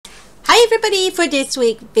Hi everybody, for this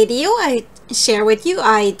week video I share with you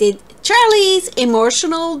I did Charlie's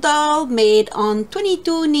emotional doll made on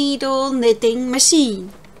 22 needle knitting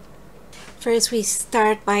machine. First we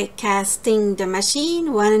start by casting the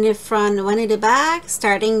machine, one in the front, one in the back,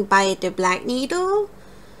 starting by the black needle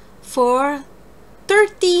for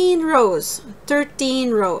 13 rows.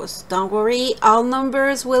 13 rows. Don't worry, all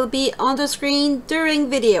numbers will be on the screen during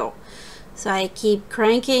video. So I keep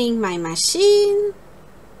cranking my machine.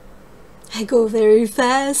 I go very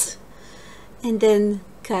fast and then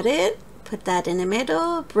cut it, put that in the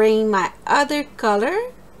middle, bring my other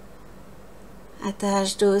color,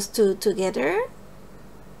 attach those two together.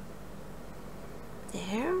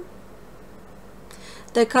 There.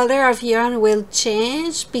 The color of yarn will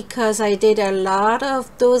change because I did a lot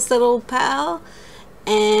of those little pals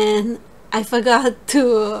and I forgot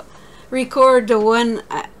to record the one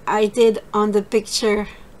I did on the picture.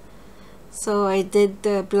 So I did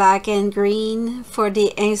the black and green for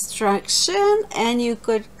the instruction, and you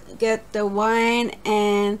could get the wine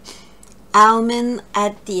and almond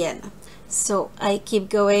at the end. So I keep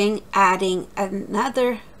going, adding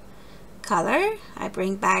another color. I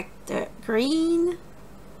bring back the green,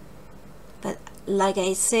 but like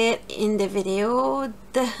I said in the video,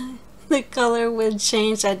 the color will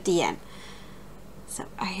change at the end. So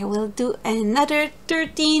I will do another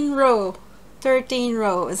 13 rows.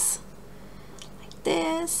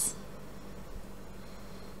 This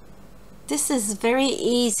is very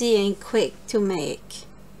easy and quick to make.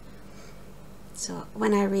 So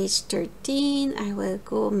when I reach 13, I will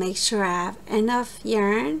go make sure I have enough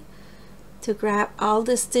yarn to grab all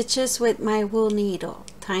the stitches with my wool needle.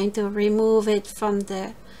 Time to remove it from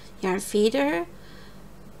the yarn feeder,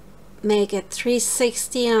 make a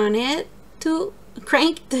 360 on it, to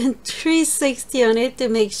crank the 360 on it to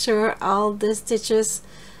make sure all the stitches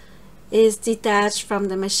is detached from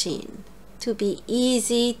the machine, to be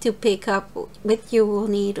easy to pick up with your wool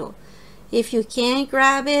needle. If you can't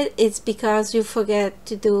grab it, it's because you forget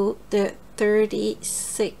to do the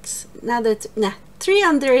 36, not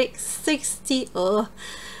 360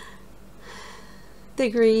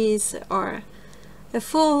 degrees or a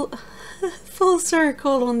full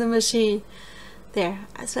circle on the machine. There.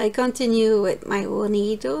 So I continue with my wool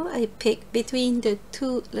needle. I pick between the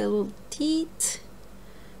two little teeth.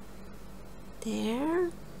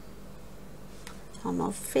 There,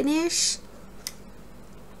 almost finished,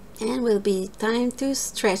 and will be time to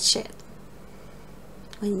stretch it.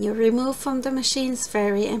 When you remove from the machine, it's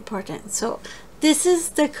very important. So this is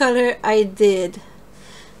the color I did.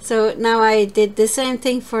 So now I did the same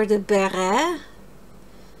thing for the beret.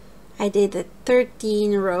 I did the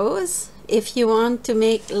 13 rows. If you want to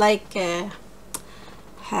make like a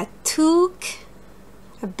toque,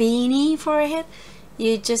 a beanie for it,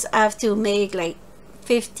 you just have to make like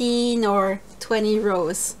 15 or 20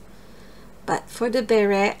 rows. But for the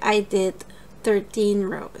beret, I did 13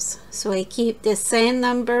 rows. So I keep the same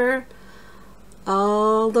number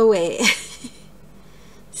all the way.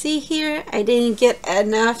 See here, I didn't get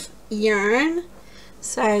enough yarn.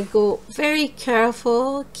 So I go very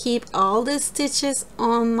careful, keep all the stitches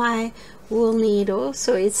on my wool needle.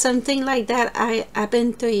 So it's something like that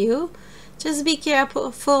happened to you. Just be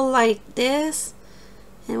careful like this.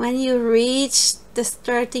 And when you reach the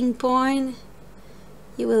starting point,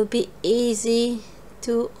 it will be easy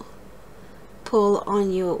to pull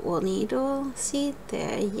on your wool needle. See,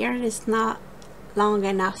 the yarn is not long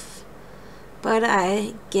enough, but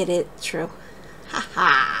I get it through.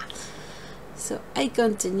 Haha! So I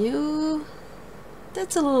continue.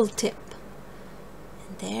 That's a little tip.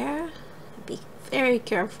 And there, be very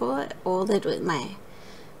careful. I hold it with my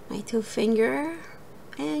two fingers.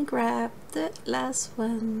 And grab the last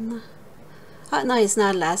one. Oh no, it's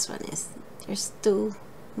not last one. There's two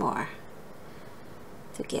more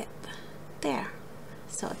to get there.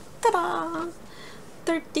 So ta-da!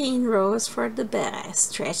 13 rows for the beret.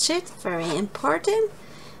 Stretch it, very important.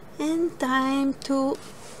 And time to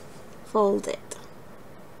fold it.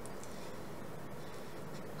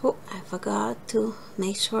 Oh, I forgot to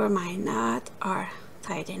make sure my knots are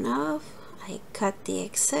tight enough. I cut the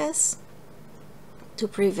excess to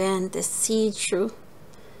prevent the see-through.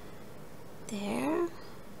 There,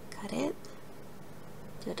 cut it,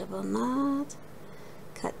 do double knot,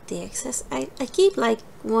 cut the excess. I keep like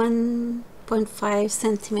 1.5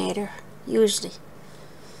 centimeter usually.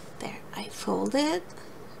 There, I fold it,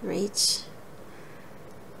 reach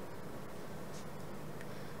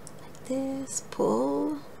like this,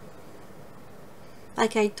 pull.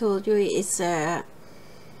 Like I told you, it's a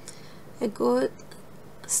good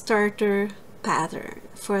starter pattern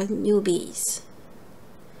for newbies.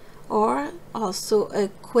 or also a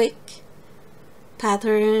quick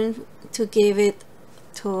pattern to give it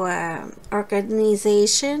to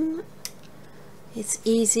organization. It's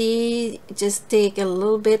easy. Just take a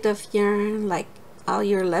little bit of yarn, like all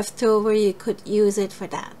your leftover, you could use it for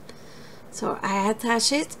that. So I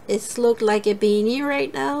attach it. It's look like a beanie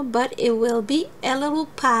right now, but it will be a little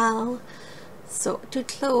pal. So to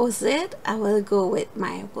close it, I will go with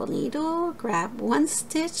my wool needle, grab one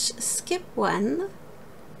stitch, skip one,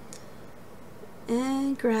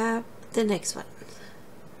 and grab the next one.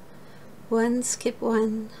 One, skip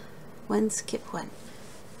one, one, skip one.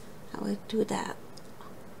 I will do that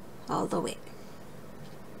all the way.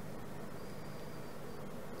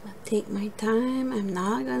 I'll take my time. I'm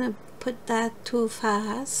not gonna put that too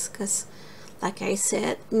fast because, like I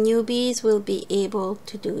said, newbies will be able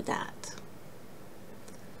to do that.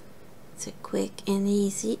 It's a quick and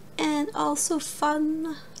easy and also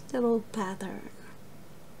fun little pattern.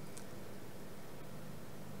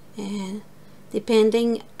 And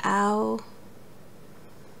depending how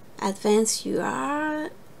advanced you are,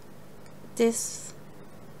 this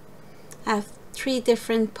have 3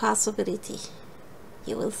 different possibilities.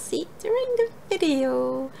 You will see during the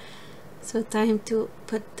video. So time to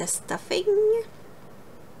put the stuffing.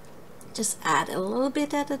 Just add a little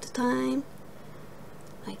bit at a time,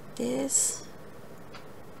 like this,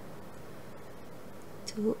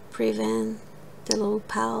 to prevent the little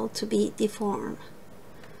pal to be deformed.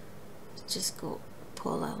 Just go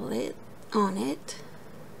pull a lid on it.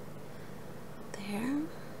 There.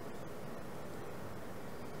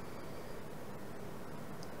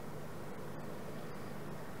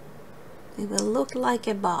 It will look like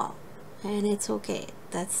a ball, and it's okay.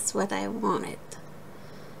 That's what I wanted.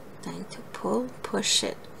 Time to push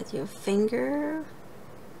it with your finger.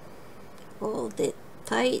 Hold it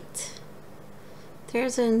tight.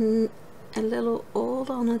 There's a little hole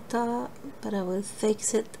on the top, but I will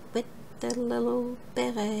fix it with the little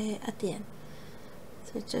beret at the end.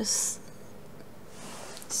 So just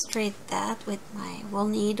straight that with my wool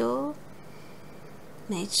needle.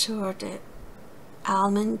 Make sure that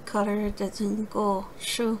almond color doesn't go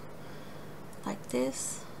through like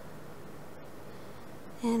this.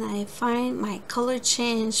 And I find my color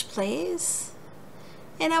change place,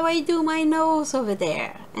 and now I do my nose over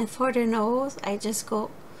there. And for the nose, I just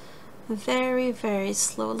go very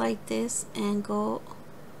slow like this and go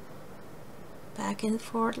back and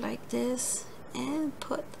forth like this and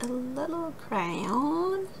put a little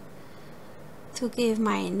crayon to give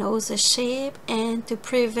my nose a shape and to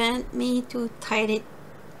prevent me to tie it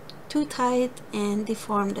too tight and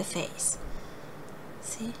deform the face.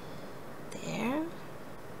 See there,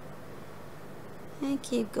 and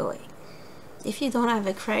keep going. If you don't have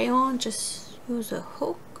a crayon, just use a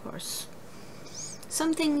hook or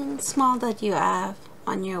something small that you have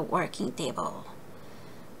on your working table.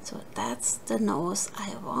 So that's the nose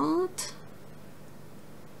I want.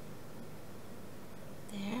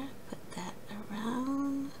 There, put that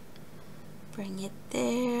around, bring it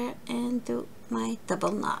there, and do my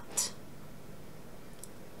double knot.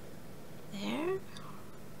 There.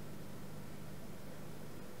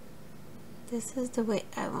 This is the way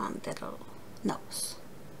I want the little nose.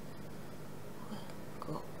 We'll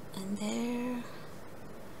go in there.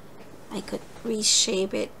 I could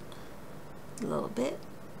reshape it a little bit.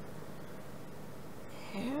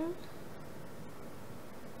 There.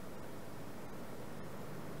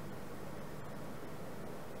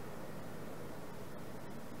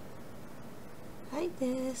 Like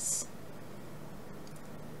this.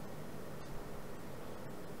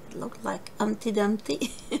 It looked like Humpty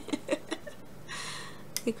Dumpty.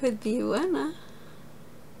 It could be one, huh?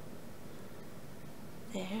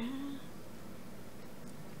 There.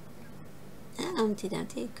 Humpty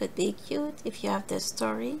Dumpty could be cute if you have the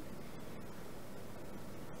story.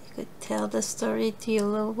 You could tell the story to your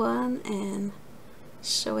little one and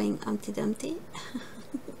showing Humpty Dumpty.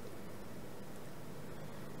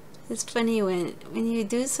 It's funny when you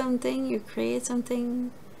do something, you create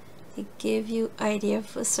something, it gives you idea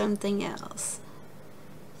for something else.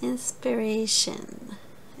 Inspiration,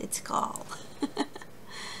 it's called.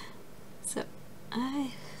 So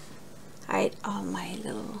I hide all my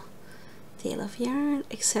little tail of yarn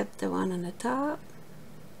except the one on the top.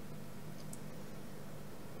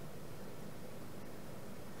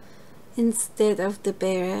 Instead of the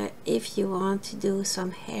beret, if you want to do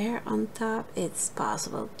some hair on top, it's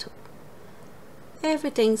possible too.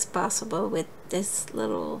 Everything's possible with this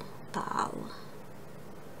little ball.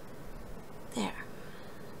 There.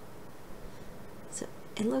 So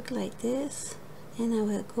it looks like this, and I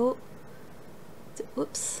will go to,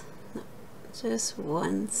 oops, no, just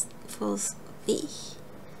one full V.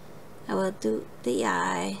 I will do the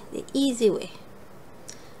eye the easy way.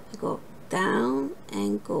 I go down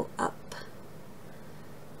and go up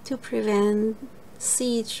to prevent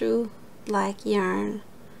see-through black yarn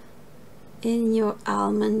in your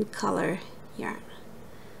almond color yarn.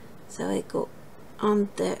 So I go on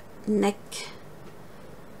the neck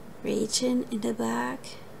region in the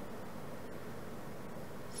back,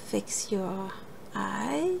 fix your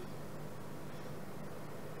eye.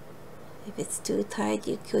 If it's too tight,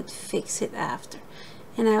 you could fix it after.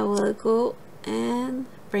 And I will go and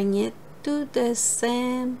bring it to the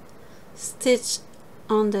same stitch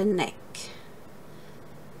on the neck.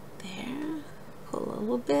 There, pull a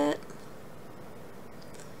little bit.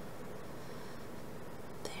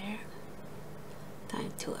 There.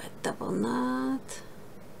 Time to a double knot.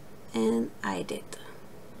 And I did.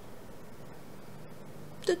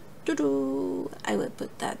 I will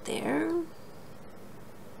put that there.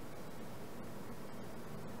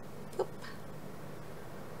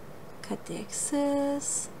 Cut the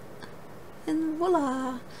excess, and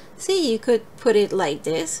voila. See, you could put it like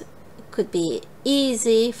this. It could be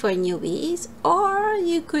easy for newbies, or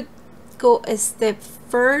you could go a step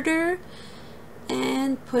further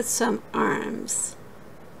and put some arms.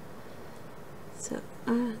 So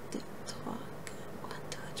 1, 2,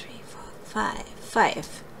 3, 4,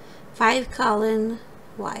 5 column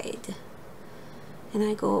wide, and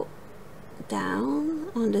I go down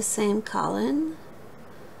on the same column.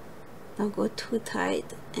 Don't go too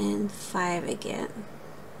tight, and 5 again.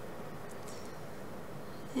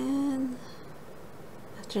 And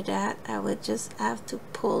after that, I would just have to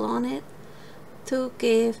pull on it to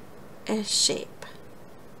give a shape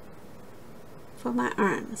for my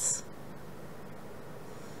arms.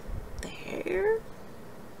 There.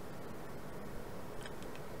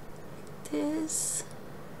 Like this.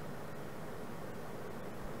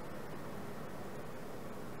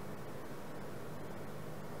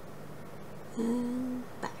 And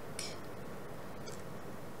back.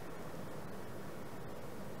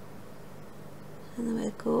 And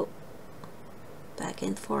we'll go back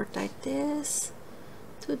and forth like this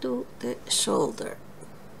to do the shoulder.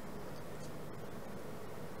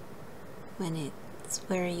 When it's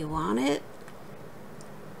where you want it,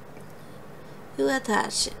 you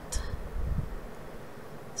attach it.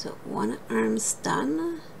 So one arm's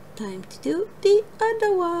done. Time to do the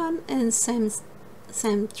other one, and same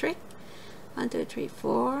trick. 1, 2, 3,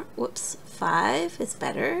 4, whoops, 5 is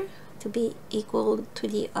better to be equal to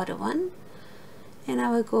the other one. And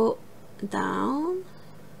I will go down.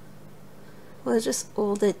 We'll just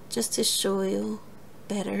hold it just to show you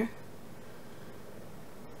better.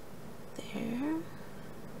 There.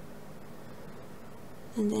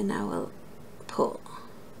 And then I will pull.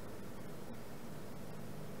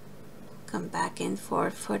 Come back and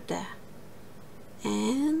forth for the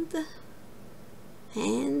hands.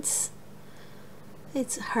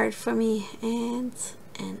 It's hard for me, and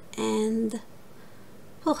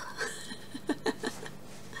oh.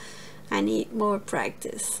 I need more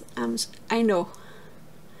practice. I know.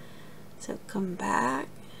 So come back,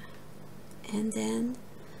 and then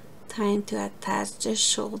time to attach the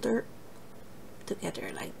shoulder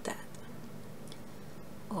together like that.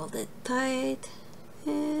 Hold it tight,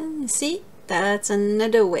 and see, that's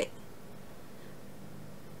another way.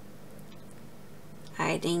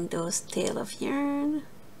 Hiding those tail of yarn,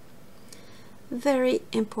 very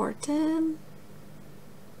important.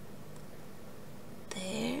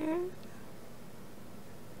 There,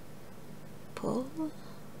 pull,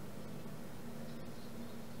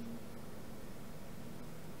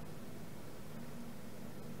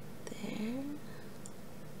 there,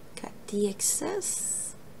 cut the excess.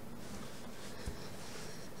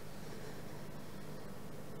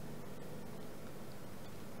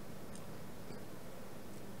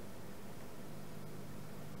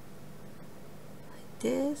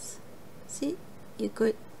 This, see, you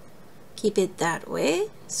could keep it that way,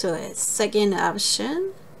 so a second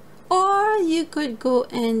option, or you could go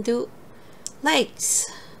and do legs.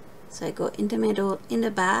 So I go in the middle, in the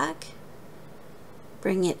back,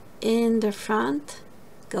 bring it in the front,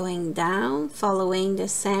 going down, following the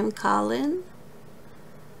same column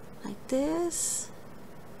like this,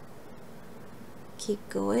 keep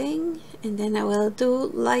going, and then I will do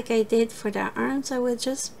like I did for the arms. I will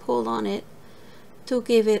just pull on it to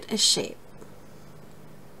give it a shape.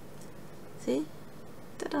 See?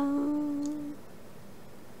 Ta-da!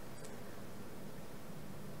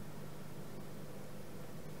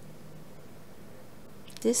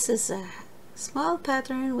 This is a small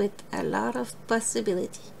pattern with a lot of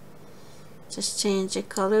possibility. Just change the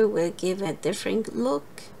color will give a different look.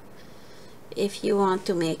 If you want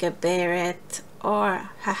to make a beret or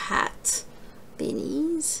a hat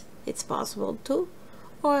beanies, it's possible too,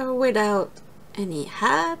 or without any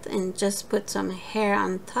hat and just put some hair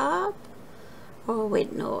on top, or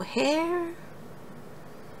with no hair.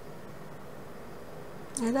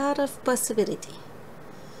 A lot of possibility.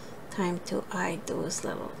 Time to hide those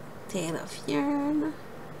little tail of yarn.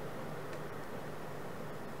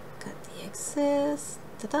 Cut the excess.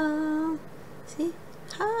 Ta-da! See?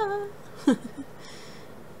 Ha!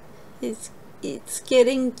 It's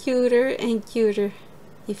getting cuter and cuter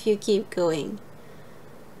if you keep going.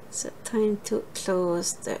 So time to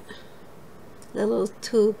close the little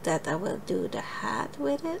tube that I will do the hat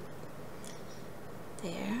with it.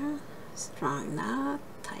 There, strong knot,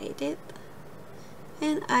 tied it,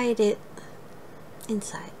 and hide it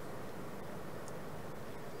inside.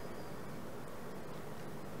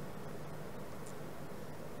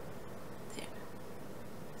 There.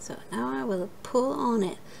 So now I will pull on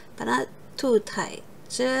it, but not too tight,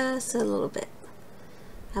 just a little bit.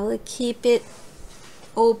 I will keep it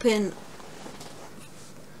open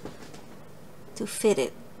to fit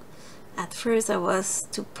it. At first I was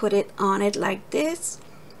to put it on it like this,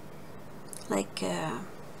 like a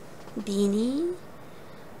beanie,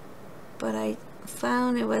 but I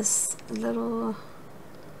found it was a little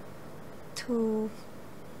too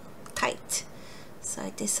tight, so I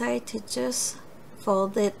decided to just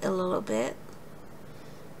fold it a little bit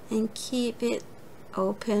and keep it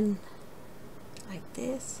open like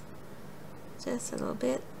this, just a little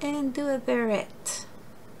bit, and do a beret.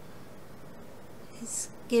 It's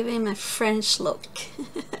giving a French look.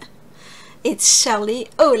 It's Charlie,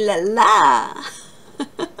 oh la la!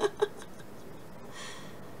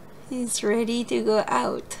 He's ready to go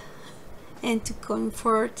out and to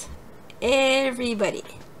comfort everybody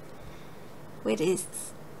with his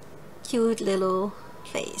cute little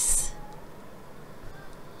face.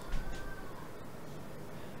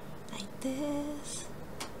 Like this.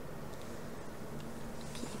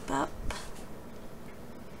 Keep up.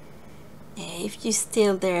 If you're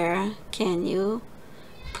still there, can you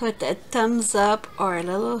put a thumbs up or a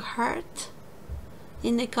little heart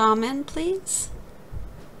in the comment, please?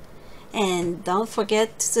 And don't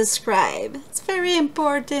forget to subscribe. It's very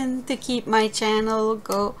important to keep my channel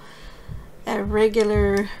go a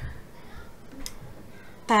regular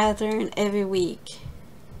pattern every week.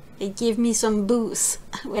 It gives me some boost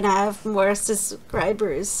when I have more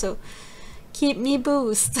subscribers, so keep me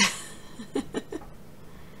boost.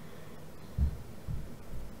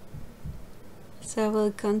 So I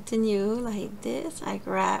will continue like this. I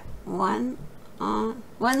grab one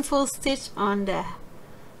full stitch on the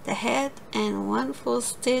head and one full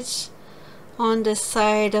stitch on the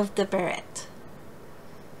side of the beret,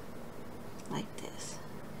 like this.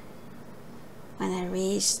 When I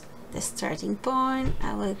reach the starting point,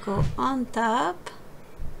 I will go on top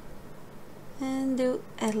and do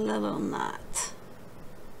a little knot.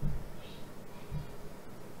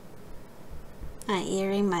 I'm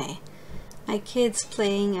hearing my kids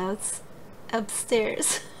playing out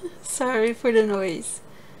upstairs. Sorry for the noise.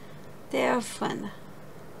 They are fun.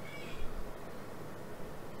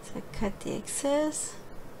 So cut the excess.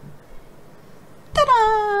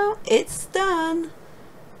 Ta-da! It's done.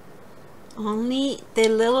 Only the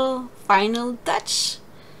little final touch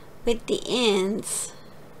with the ends.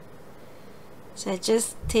 So I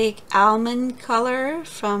just take almond color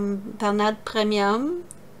from Bernard Premium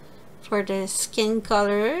for the skin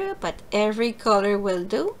color, but every color will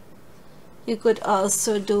do. You could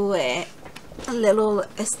also do a little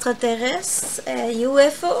extraterrestre, a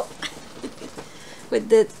UFO with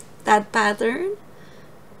that pattern.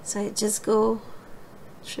 So I just go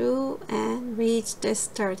through and reach the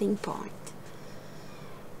starting point.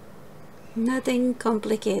 Nothing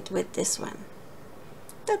complicated with this one.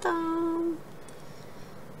 Ta-da!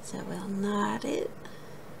 So we'll knot it,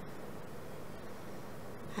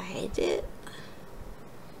 hide it,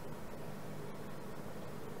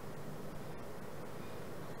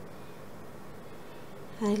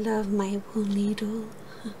 I love my wool needle.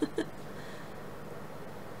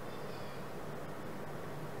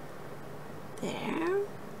 There.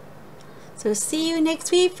 So see you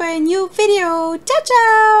next week for a new video. Ciao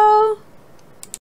ciao!